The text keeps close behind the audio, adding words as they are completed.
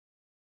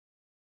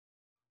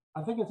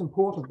I think it's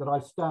important that I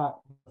start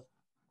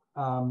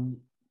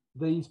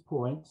these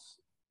points,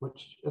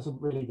 which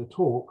isn't really the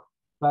talk,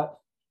 but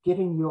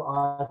getting your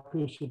eye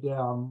pressure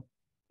down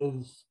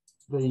is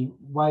the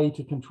way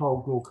to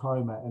control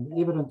glaucoma, and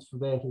the evidence for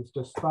that is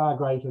just far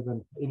greater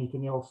than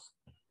anything else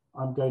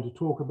I'm going to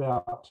talk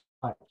about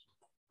tonight.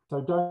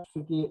 So don't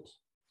forget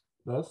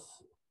this,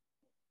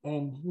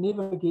 and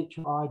never forget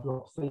your eye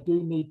drops. They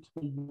do need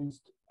to be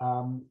used,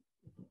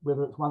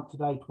 whether it's once a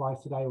day,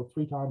 twice a day, or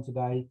 3 times a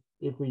day,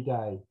 every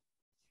day.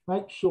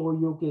 Make sure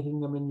you're getting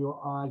them in your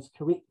eyes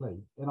correctly.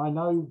 And I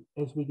know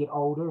as we get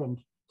older and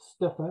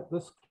stiffer,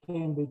 this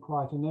can be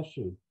quite an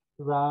issue.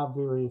 There are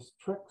various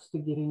tricks to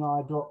getting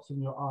eye drops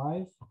in your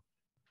eyes.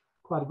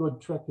 Quite a good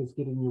trick is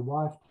getting your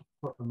wife to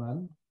put them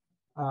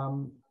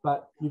in.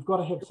 But you've got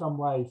to have some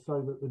way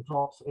so that the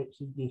drops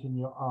actually get in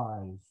your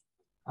eyes.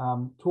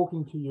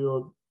 Talking to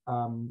your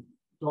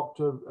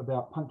doctor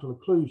about punctal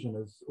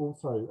occlusion is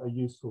also a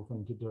useful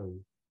thing to do.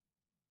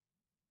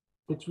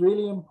 It's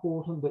really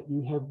important that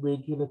you have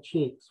regular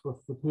checks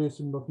with the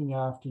person looking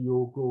after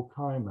your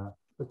glaucoma,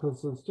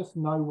 because there's just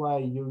no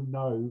way you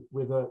know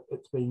whether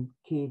it's been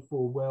cared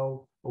for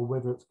well or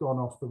whether it's gone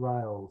off the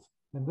rails.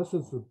 And this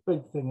is the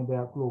big thing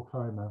about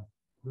glaucoma,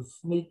 the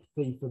sneak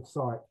thief of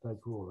sight, they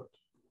call it.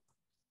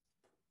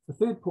 The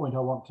third point I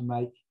want to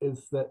make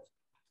is that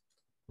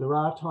there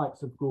are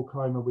types of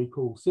glaucoma we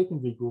call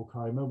secondary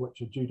glaucoma,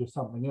 which are due to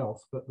something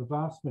else, but the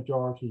vast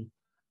majority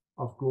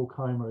of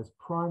glaucoma is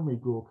primary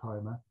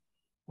glaucoma.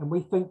 And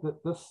we think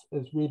that this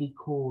is really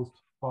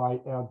caused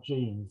by our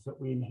genes that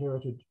we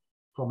inherited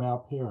from our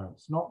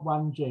parents. Not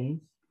one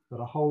gene, but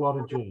a whole lot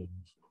of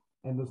genes.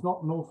 And there's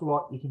not an awful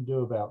lot you can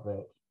do about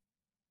that.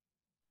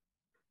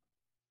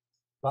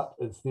 But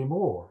is there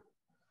more?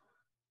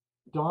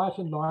 Diet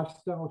and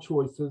lifestyle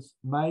choices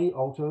may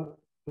alter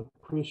the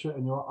pressure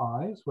in your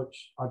eyes,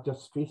 which I've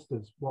just stressed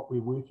is what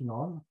we're working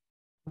on.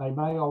 They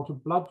may alter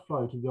blood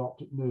flow to the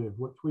optic nerve,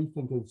 which we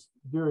think is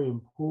very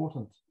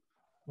important,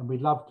 and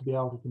we'd love to be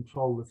able to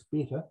control this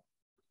better.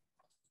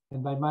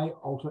 And they may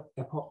alter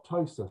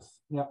apoptosis.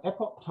 Now,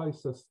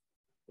 apoptosis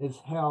is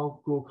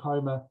how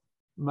glaucoma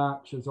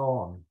marches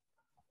on.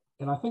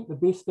 And I think the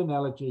best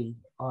analogy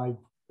I've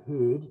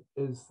heard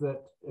is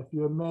that if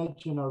you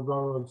imagine a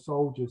row of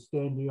soldiers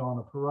standing on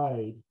a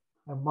parade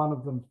and one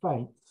of them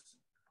faints,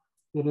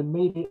 then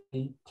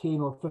immediately 10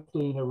 or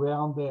 15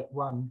 around that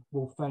one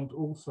will faint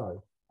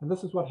also. And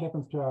this is what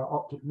happens to our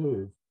optic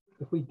nerve.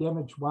 If we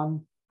damage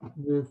one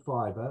nerve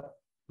fiber,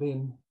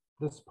 then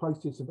this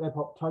process of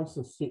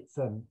apoptosis sets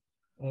in,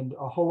 and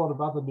a whole lot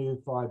of other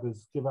nerve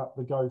fibers give up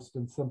the ghost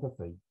and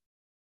sympathy.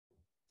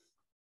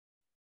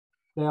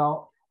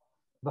 Now,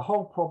 the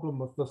whole problem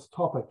with this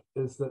topic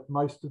is that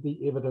most of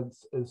the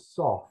evidence is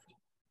soft.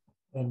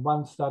 And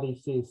one study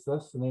says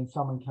this, and then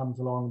someone comes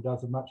along and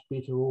does a much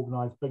better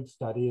organized big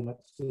study, and it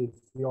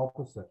says the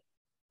opposite.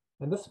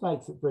 And this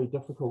makes it very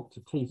difficult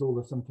to tease all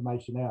this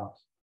information out.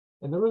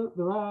 And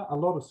there are a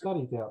lot of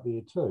studies out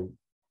there too.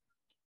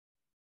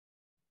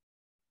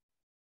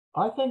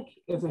 I think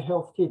as a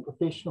healthcare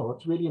professional,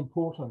 it's really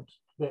important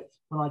that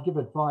when I give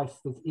advice,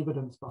 there's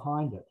evidence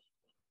behind it.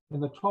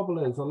 And the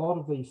trouble is, a lot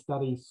of these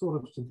studies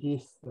sort of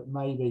suggest that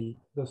maybe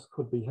this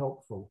could be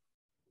helpful.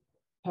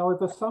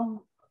 However,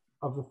 some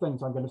of the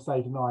things I'm going to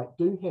say tonight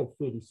do have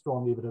fairly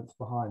strong evidence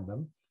behind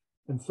them.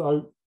 And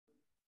so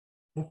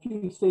if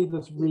you see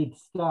this red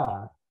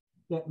star,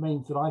 that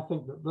means that I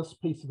think that this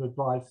piece of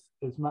advice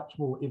is much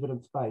more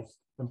evidence-based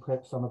than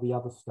perhaps some of the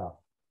other stuff.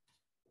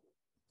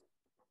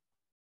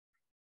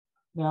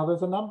 Now,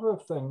 there's a number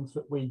of things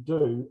that we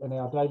do in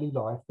our daily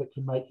life that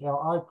can make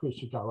our eye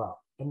pressure go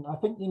up. And I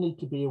think you need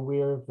to be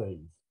aware of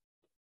these.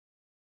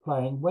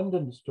 Playing wind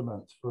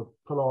instruments for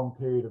a prolonged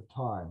period of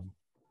time,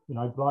 you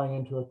know, blowing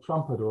into a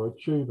trumpet or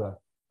a tuba,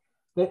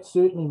 that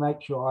certainly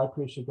makes your eye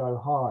pressure go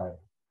high.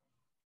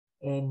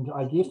 And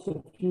I guess if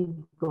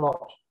you've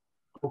got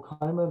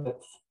glaucoma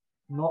that's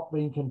not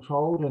being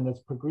controlled and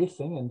is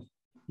progressing, and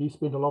you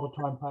spend a lot of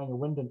time playing a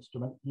wind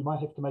instrument, you might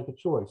have to make a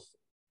choice.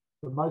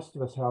 For most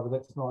of us, however,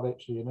 that's not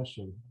actually an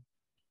issue.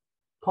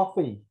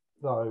 Coffee,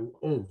 though,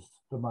 is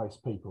for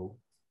most people,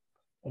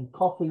 and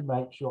coffee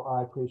makes your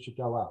eye pressure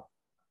go up.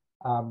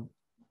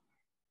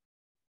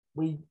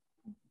 We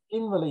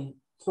generally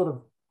sort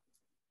of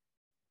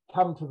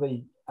come to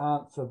the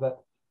answer that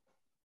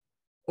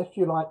if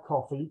you like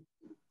coffee,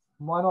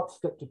 why not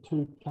stick to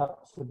 2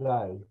 cups a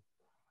day?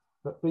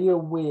 But be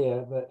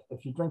aware that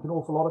if you drink an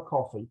awful lot of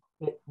coffee,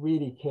 it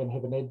really can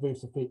have an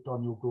adverse effect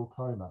on your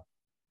glaucoma.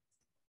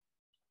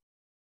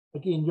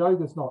 Again,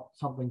 yoga is not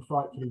something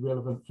frightfully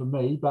relevant for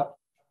me, but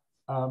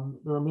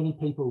there are many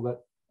people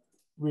that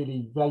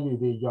really value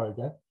their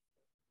yoga.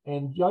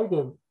 And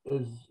yoga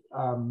is,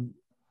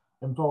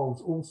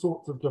 involves all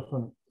sorts of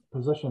different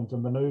positions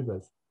and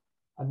maneuvers.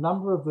 A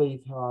number of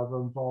these,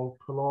 however, involve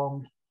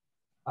prolonged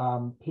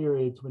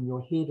periods when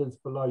your head is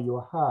below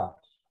your heart.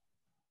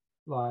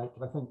 Like,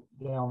 I think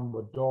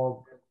downward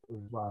dog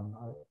is one.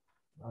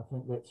 I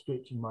think that's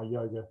stretching my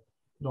yoga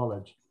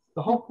knowledge.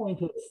 The whole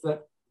point is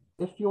that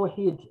if your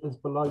head is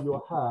below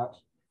your heart,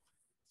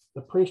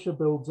 the pressure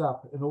builds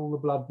up in all the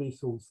blood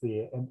vessels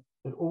there, and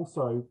it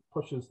also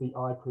pushes the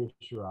eye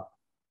pressure up.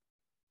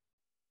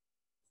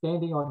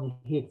 Standing on your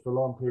head for a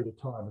long period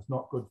of time is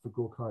not good for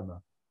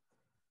glaucoma.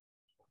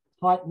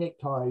 Tight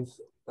neckties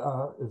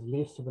is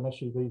less of an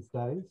issue these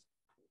days.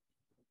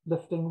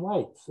 Lifting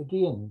weights,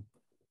 again,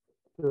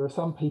 there are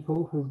some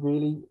people who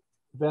really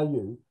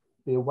value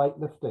their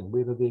weightlifting,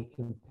 whether they're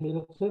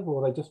competitive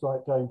or they just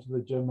like going to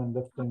the gym and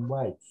lifting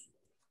weights.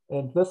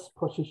 And this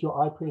pushes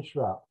your eye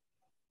pressure up.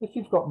 If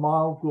you've got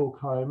mild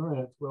glaucoma and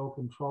it's well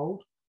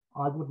controlled,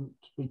 I wouldn't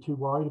be too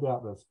worried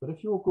about this. But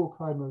if your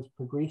glaucoma is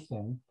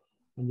progressing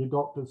and your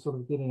doctor's sort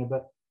of getting a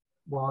bit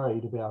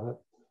worried about it,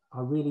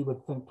 I really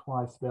would think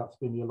twice about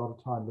spending a lot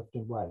of time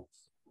lifting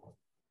weights.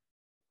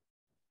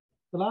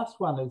 The last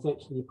one is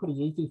actually a pretty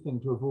easy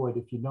thing to avoid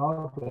if you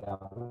know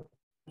about it.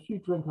 If you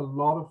drink a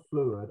lot of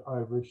fluid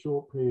over a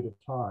short period of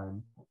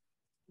time,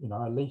 you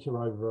know, a litre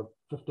over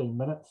 15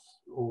 minutes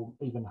or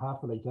even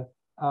half a litre,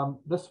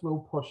 this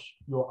will push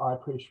your eye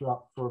pressure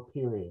up for a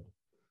period.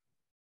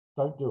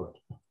 Don't do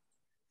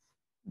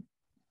it.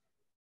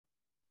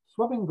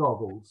 Swimming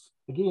goggles,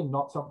 again,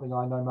 not something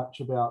I know much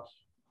about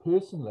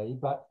personally,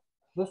 but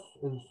this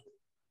is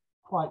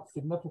quite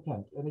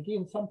significant. And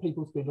again, some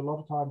people spend a lot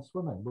of time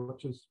swimming,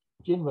 which is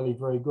generally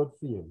very good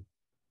for you.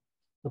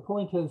 The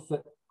point is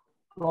that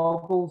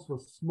goggles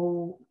with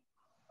small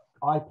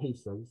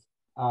eyepieces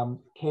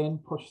can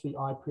push the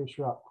eye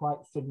pressure up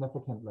quite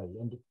significantly.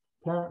 And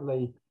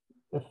apparently,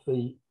 if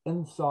the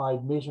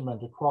inside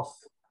measurement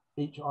across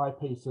each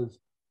eyepiece is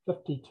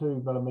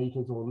 52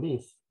 millimeters or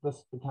less,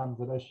 this becomes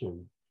an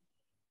issue.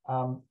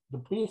 The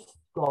best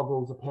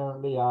goggles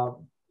apparently are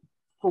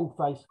full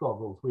face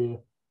goggles where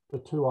the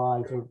two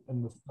eyes are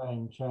in the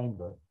same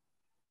chamber.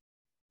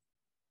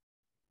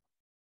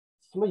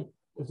 Sleep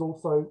is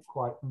also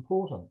quite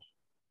important.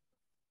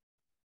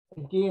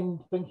 Again,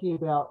 thinking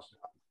about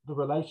the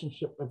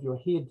relationship of your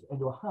head and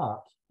your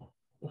heart,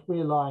 if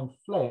we're lying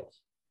flat,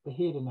 the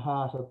head and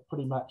heart are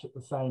pretty much at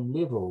the same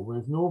level,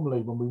 whereas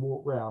normally when we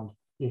walk around,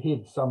 your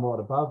head's somewhat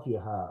above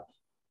your heart.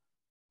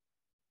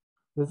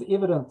 There's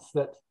evidence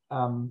that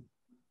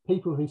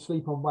people who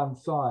sleep on one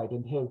side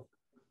and have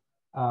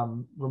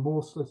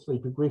remorselessly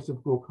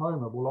progressive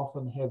glaucoma will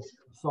often have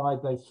the side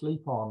they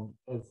sleep on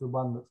as the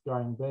one that's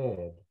going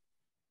bad.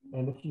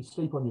 And if you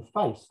sleep on your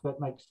face, that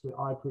makes the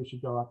eye pressure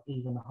go up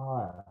even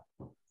higher.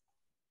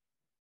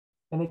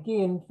 And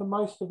again, for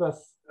most of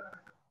us,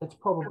 it's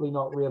probably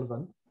not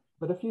relevant,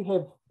 but if you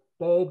have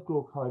bad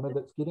glaucoma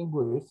that's getting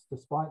worse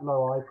despite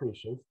low eye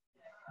pressures,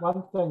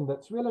 one thing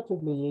that's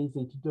relatively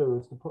easy to do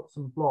is to put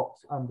some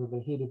blocks under the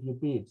head of your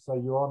bed so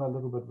you're on a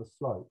little bit of a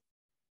slope.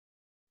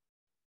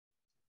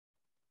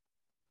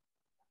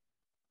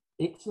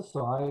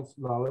 Exercise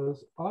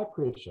lowers eye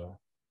pressure,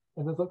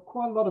 and there's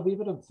quite a lot of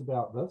evidence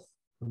about this.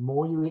 The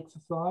more you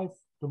exercise,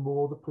 the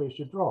more the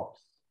pressure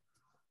drops.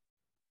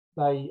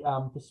 They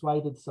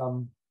persuaded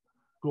some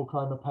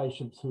glaucoma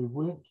patients who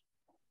weren't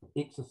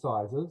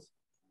exercisers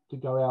to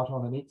go out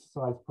on an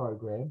exercise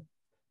program,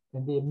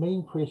 and their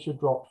mean pressure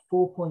dropped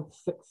 4.6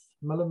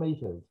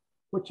 millimeters,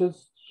 which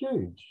is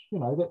huge. You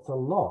know, that's a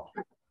lot.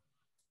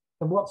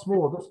 And what's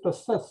more, this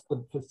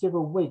persisted for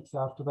several weeks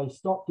after they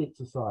stopped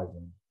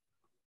exercising.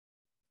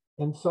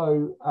 And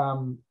so,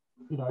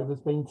 you know, there's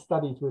been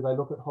studies where they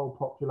look at whole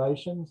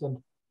populations,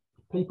 and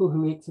people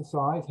who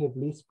exercise have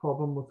less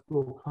problem with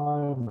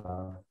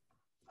glaucoma.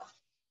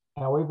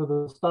 However,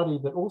 the study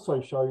that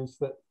also shows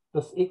that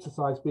this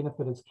exercise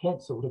benefit is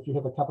cancelled if you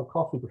have a cup of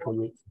coffee before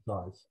you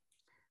exercise.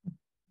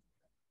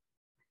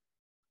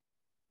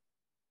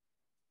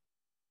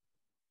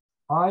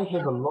 I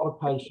have a lot of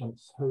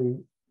patients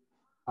who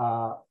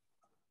have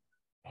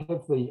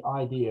the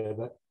idea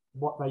that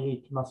what they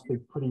eat must be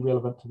pretty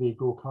relevant to their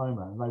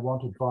glaucoma, and they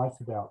want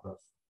advice about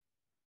this.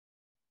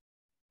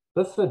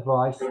 This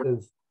advice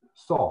is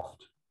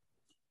soft.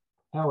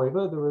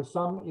 However, there is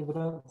some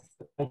evidence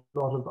that a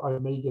lot of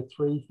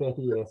omega-3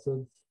 fatty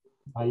acids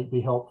may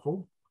be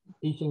helpful.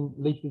 Eating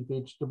leafy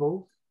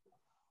vegetables,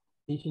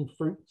 eating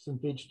fruits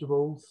and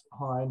vegetables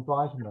high in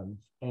vitamins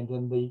and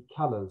in the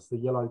colours, the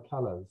yellow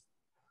colours.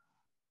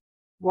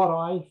 What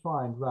I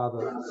find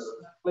rather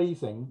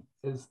pleasing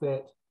is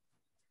that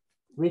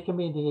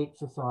recommending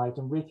exercise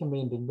and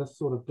recommending this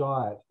sort of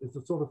diet is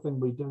the sort of thing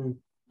we do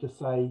to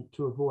say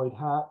to avoid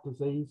heart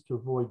disease, to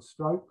avoid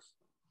strokes.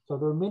 So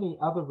there are many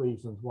other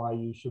reasons why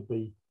you should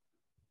be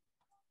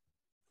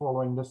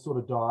following this sort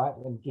of diet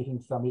and getting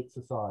some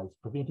exercise,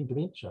 preventing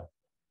dementia.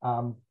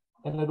 And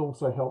it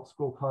also helps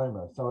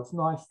glaucoma. So it's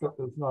nice that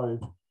there's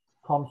no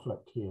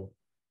conflict here.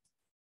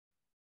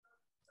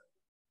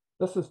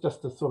 This is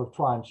just to sort of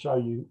try and show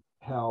you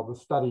how the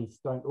studies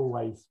don't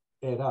always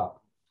add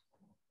up.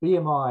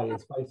 BMI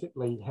is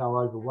basically how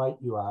overweight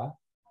you are.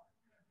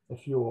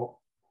 If you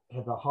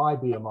have a high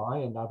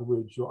BMI, in other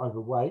words, you're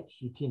overweight,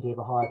 you tend to have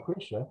a higher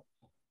pressure.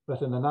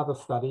 But in another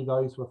study,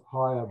 those with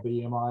higher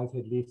BMIs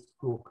had less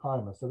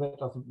glaucoma. So that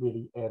doesn't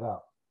really add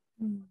up.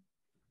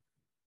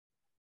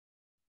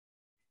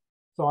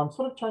 So I'm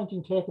sort of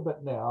changing tack a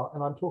bit now,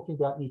 and I'm talking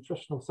about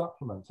nutritional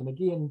supplements. And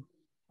again,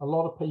 a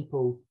lot of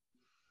people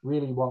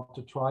really want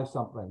to try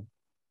something.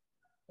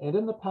 And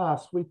in the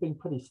past, we've been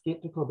pretty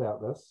skeptical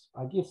about this.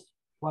 I guess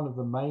one of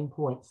the main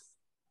points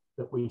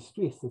that we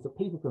stress is that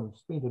people can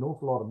spend an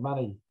awful lot of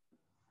money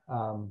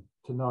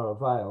to no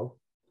avail.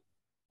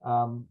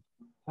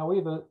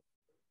 However,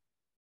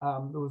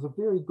 there was a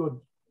very good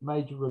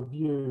major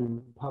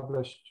review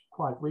published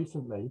quite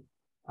recently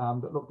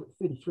that looked at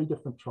 33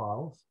 different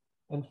trials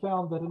and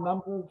found that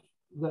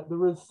that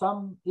there is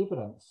some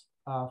evidence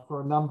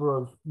for a number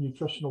of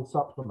nutritional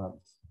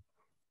supplements.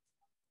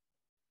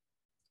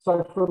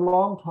 So for a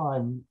long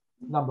time,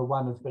 number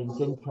one has been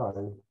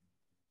ginkgo,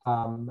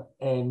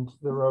 and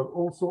there are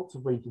all sorts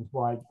of reasons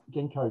why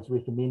ginkgo is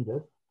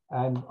recommended.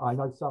 And I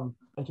know some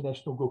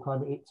international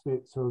glaucoma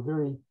experts who are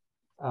very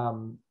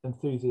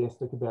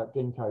enthusiastic about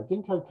ginkgo.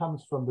 Ginkgo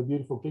comes from the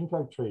beautiful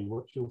ginkgo tree,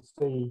 which you'll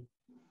see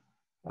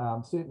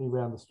certainly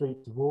around the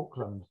streets of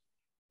Auckland,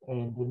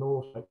 and the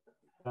Norfolk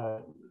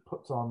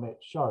puts on that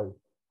show.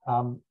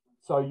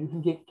 So you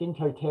can get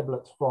ginkgo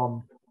tablets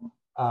from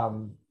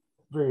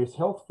various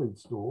health food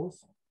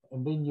stores,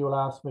 and then you'll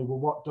ask me, well,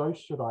 what dose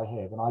should I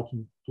have? And I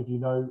can give you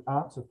no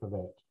answer for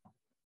that.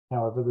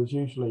 However, there's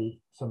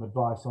usually some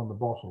advice on the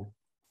bottle.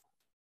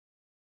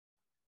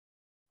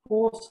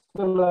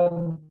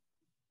 Forskolin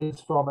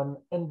is from an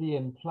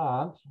Indian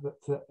plant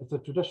it's a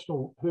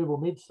traditional herbal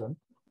medicine.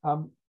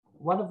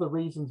 One of the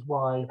reasons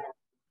why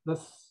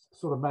this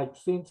sort of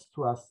makes sense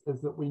to us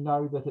is that we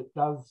know that it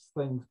does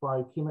things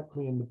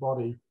biochemically in the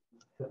body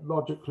that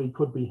logically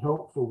could be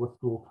helpful with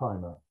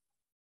glaucoma.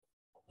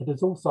 It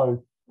is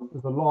also,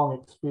 there's a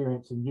long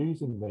experience in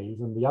using these,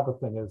 and the other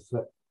thing is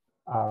that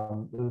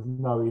there's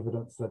no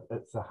evidence that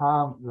it's a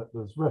harm, that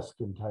there's risk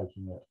in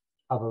taking it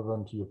other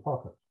than to your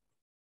pocket.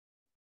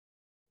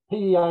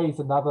 PEA is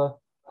another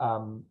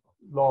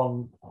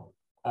long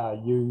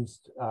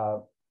used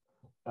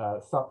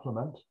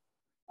supplement,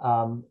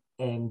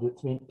 and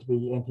it's meant to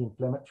be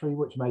anti-inflammatory,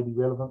 which may be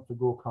relevant for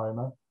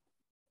glaucoma,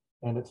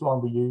 and it's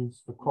long been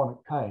used for chronic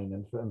pain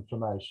and for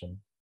inflammation.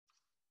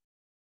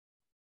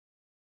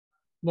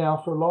 Now,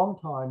 for a long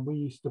time, we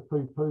used to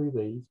poo-poo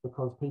these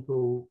because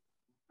people,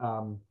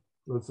 there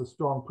was a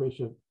strong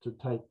pressure to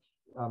take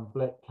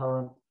black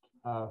currant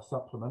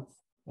supplements.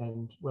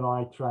 And when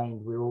I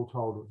trained, we were all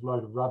told it was a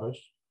load of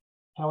rubbish.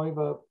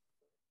 However,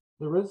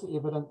 there is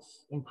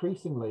evidence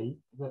increasingly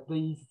that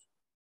these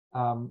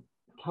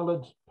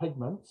coloured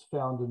pigments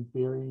found in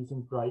berries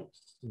and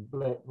grapes and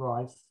black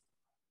rice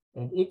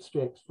and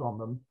extracts from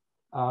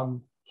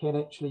them can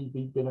actually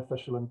be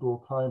beneficial in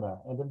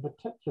glaucoma. And in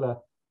particular,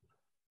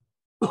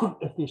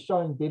 if they're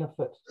showing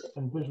benefit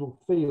in visual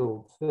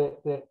fields,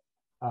 that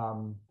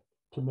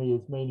to me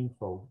is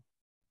meaningful.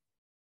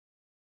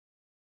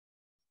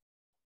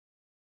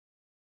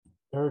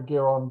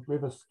 Erigeron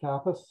brevis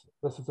carpus,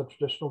 this is a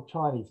traditional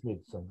Chinese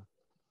medicine.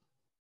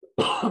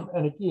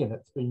 And again,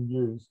 it's been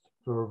used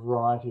for a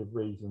variety of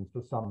reasons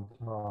for some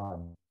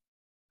time.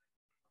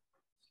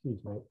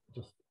 Excuse me,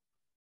 just.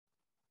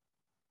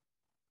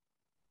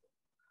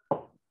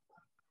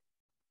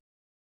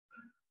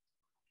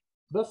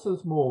 This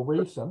is more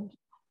recent,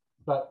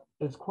 but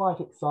is quite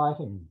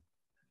exciting.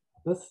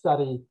 This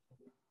study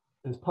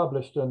is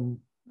published in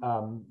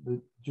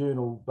the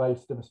journal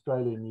based in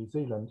Australia and New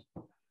Zealand.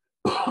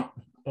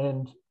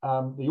 And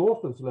the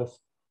authors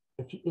list,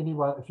 if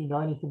you know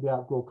anything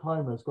about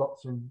glaucoma, has got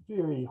some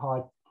very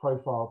high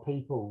profile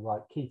people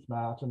like Keith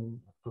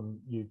Martin from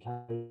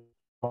UK,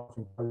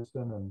 from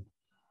Poston, and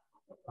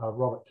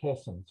Robert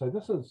Casson. So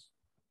this is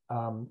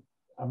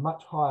a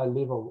much higher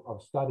level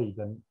of study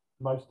than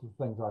most of the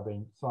things I've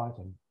been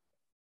citing.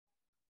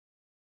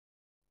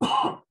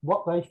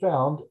 What they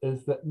found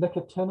is that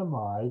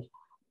nicotinamide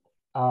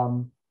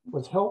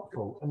was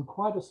helpful in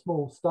quite a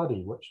small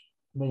study, which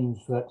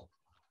means that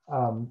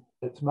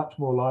it's much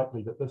more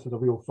likely that this is a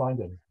real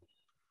finding.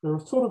 There are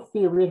sort of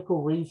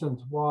theoretical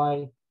reasons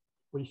why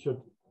we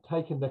should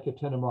take a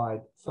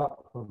nicotinamide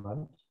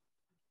supplement,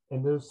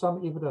 and there's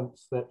some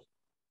evidence that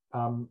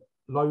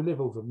low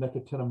levels of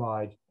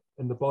nicotinamide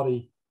in the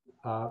body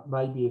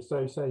may be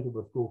associated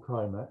with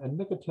glaucoma, and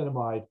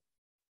nicotinamide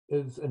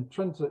is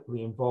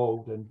intrinsically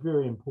involved in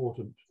very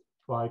important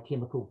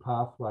biochemical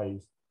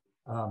pathways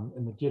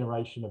in the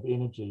generation of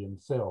energy in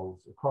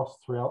cells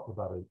throughout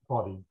the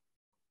body.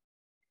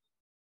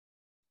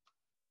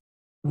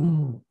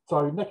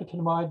 So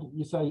nicotinamide,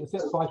 you say, is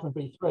that vitamin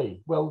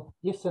B3? Well,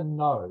 yes and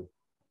no.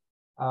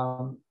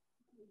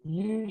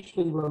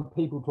 Usually when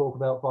people talk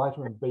about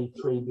vitamin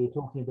B3, they're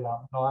talking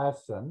about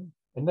niacin,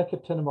 and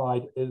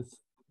nicotinamide is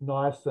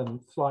niacin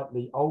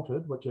slightly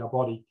altered, which our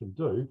body can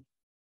do.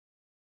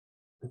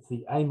 It's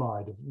the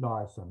amide of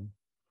niacin.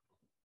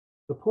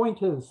 The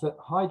point is that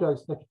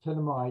high-dose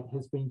nicotinamide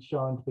has been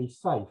shown to be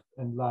safe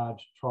in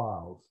large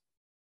trials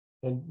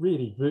and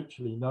really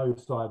virtually no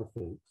side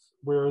effects,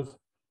 whereas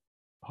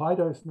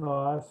high-dose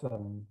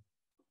niacin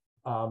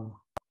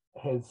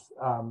has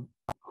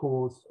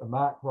caused a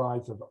marked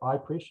rise of eye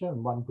pressure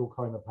in one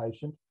glaucoma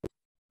patient,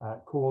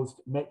 caused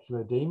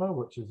macular edema,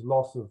 which is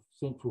loss of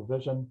central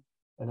vision,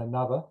 in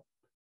another,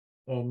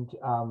 And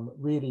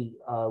really,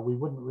 we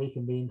wouldn't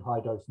recommend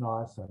high-dose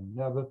niacin.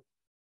 Now, the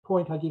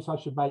point I guess I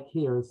should make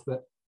here is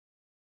that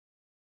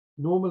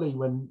normally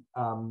when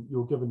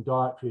you're given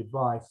dietary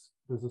advice,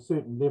 there's a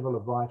certain level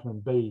of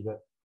vitamin B that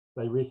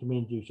they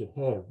recommend you should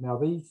have. Now,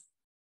 this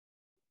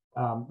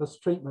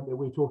treatment that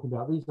we're talking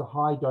about, these are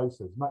high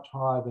doses, much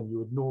higher than you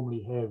would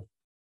normally have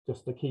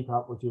just to keep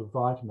up with your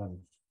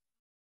vitamins.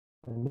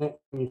 And that's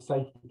where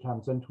safety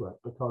comes into it,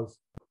 because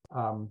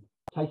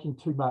taking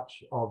too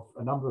much of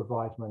a number of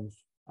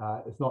vitamins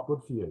is not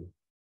good for you.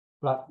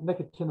 But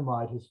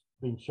nicotinamide has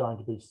been shown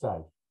to be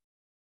safe.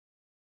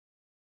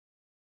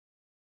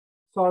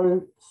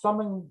 So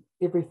summing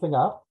everything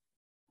up,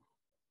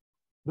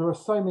 there are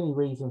so many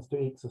reasons to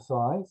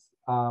exercise.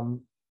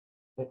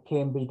 It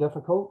can be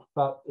difficult,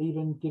 but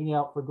even getting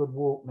out for a good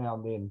walk now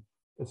and then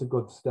is a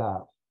good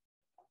start.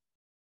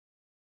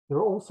 There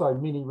are also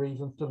many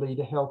reasons to lead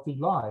a healthy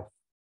life,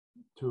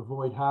 to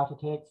avoid heart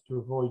attacks, to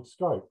avoid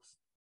strokes.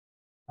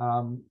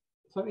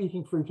 So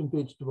eating fruit and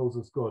vegetables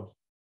is good.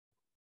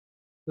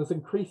 There's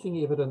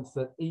increasing evidence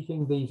that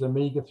eating these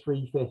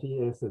omega-3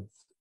 fatty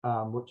acids,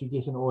 which you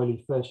get in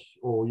oily fish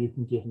or you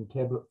can get in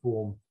tablet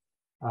form,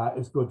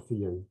 is good for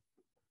you.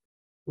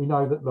 We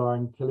know that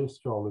lowering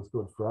cholesterol is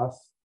good for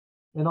us.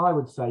 And I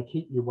would say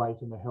keep your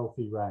weight in a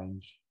healthy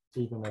range,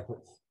 even if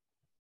it's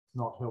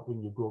not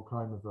helping your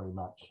glaucoma very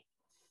much.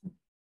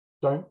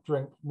 Don't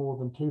drink more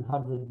than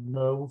 200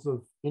 mils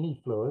of any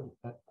fluid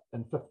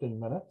in 15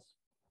 minutes.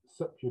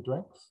 Sip your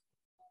drinks.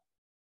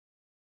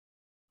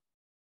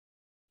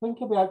 Think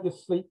about your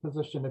sleep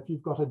position if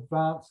you've got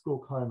advanced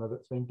glaucoma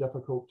that's been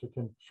difficult to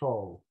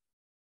control.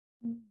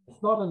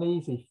 It's not an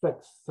easy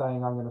fix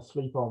saying I'm going to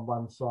sleep on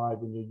one side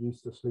when you're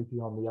used to sleeping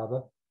on the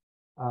other.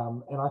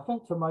 And I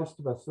think for most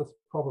of us, this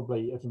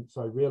probably isn't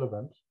so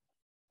relevant.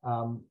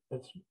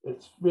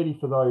 It's really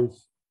for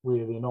those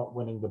where they're not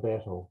winning the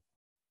battle.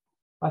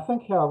 I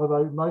think, however,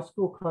 though, most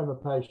glaucoma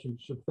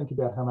patients should think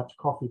about how much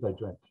coffee they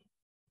drink.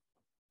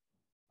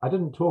 I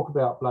didn't talk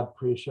about blood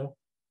pressure.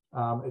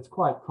 It's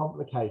quite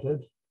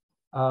complicated.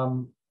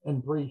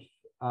 In brief,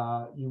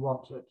 you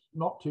want it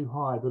not too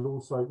high, but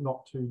also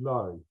not too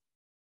low.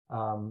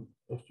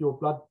 If your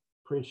blood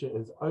pressure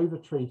is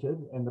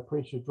overtreated and the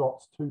pressure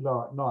drops too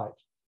low at night,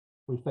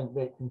 we think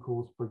that can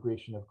cause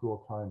progression of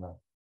glaucoma.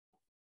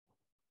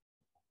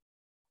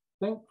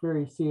 Think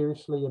very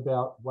seriously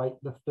about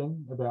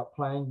weightlifting, about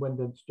playing wind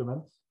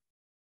instruments,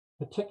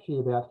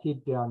 particularly about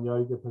head-down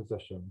yoga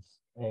positions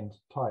and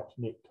tight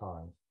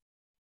neckties.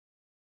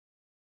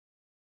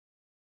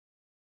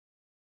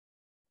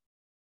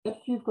 If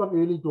you've got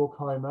early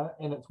glaucoma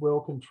and it's well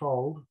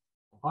controlled,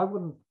 I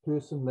wouldn't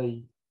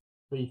personally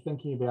be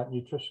thinking about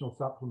nutritional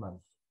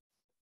supplements.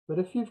 But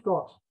if you've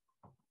got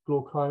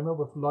glaucoma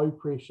with low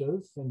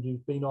pressures and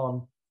you've been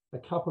on a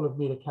couple of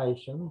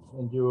medications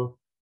and your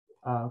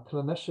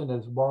clinician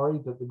is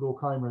worried that the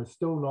glaucoma is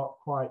still not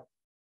quite,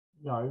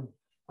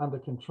 under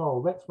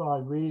control, that's when I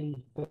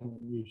really think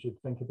you should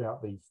think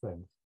about these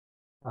things.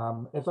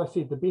 As I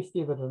said, the best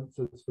evidence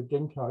is for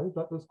ginkgo,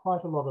 but there's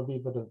quite a lot of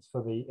evidence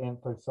for the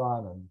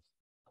anthocyanins.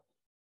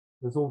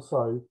 There's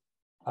also,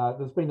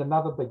 there's been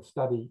another big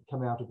study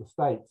come out of the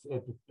States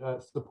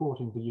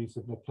supporting the use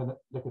of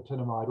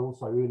nicotinamide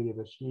also earlier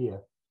this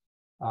year.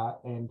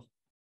 And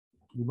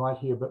you might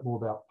hear a bit more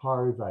about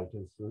pyruvate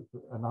as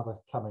another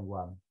coming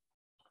one.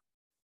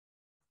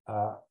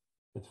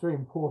 It's very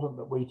important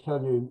that we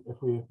tell you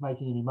if we're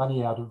making any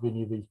money out of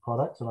any of these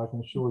products, and I can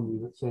assure you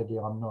that sadly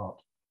I'm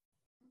not.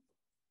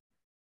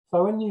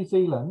 So in New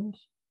Zealand,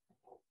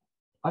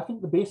 I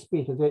think the best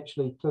bet is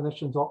actually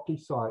Clinicians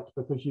OptiSite,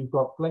 because you've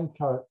got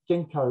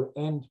ginkgo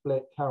and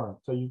blackcurrant.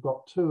 So you've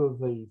got two of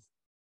these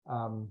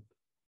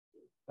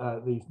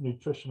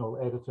nutritional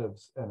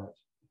additives in it.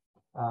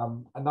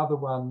 Another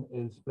one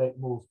is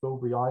Blackmore's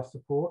Bilberry Eye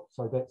Support.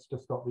 So that's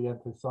just got the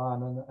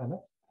anthocyanin in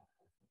it.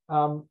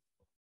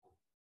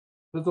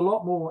 There's a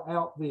lot more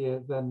out there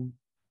than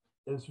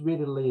is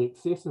readily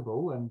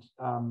accessible. And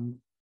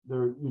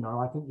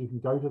I think you can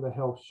go to the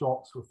health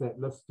shops with that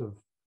list of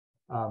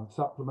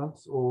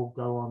supplements or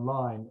go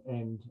online,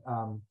 and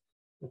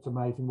it's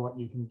amazing what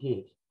you can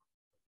get.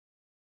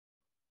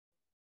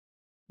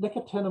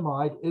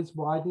 Nicotinamide is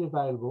widely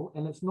available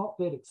and it's not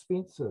that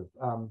expensive,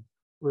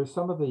 whereas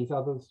some of these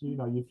others,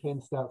 you can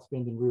start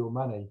spending real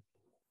money.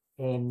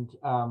 And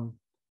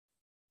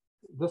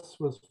this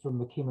was from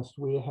the Chemist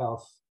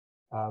Warehouse,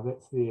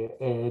 that's their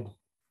ad.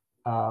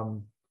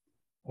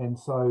 And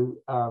so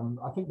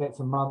I think that's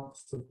a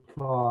month's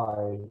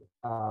supply.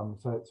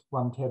 So it's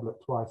one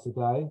tablet twice a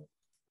day,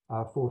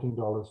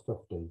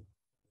 $14.50.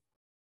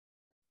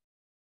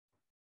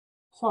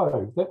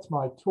 So that's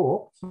my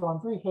talk. So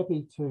I'm very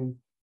happy to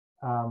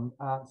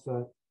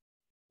answer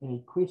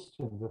any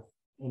questions if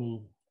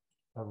any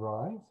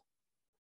arise.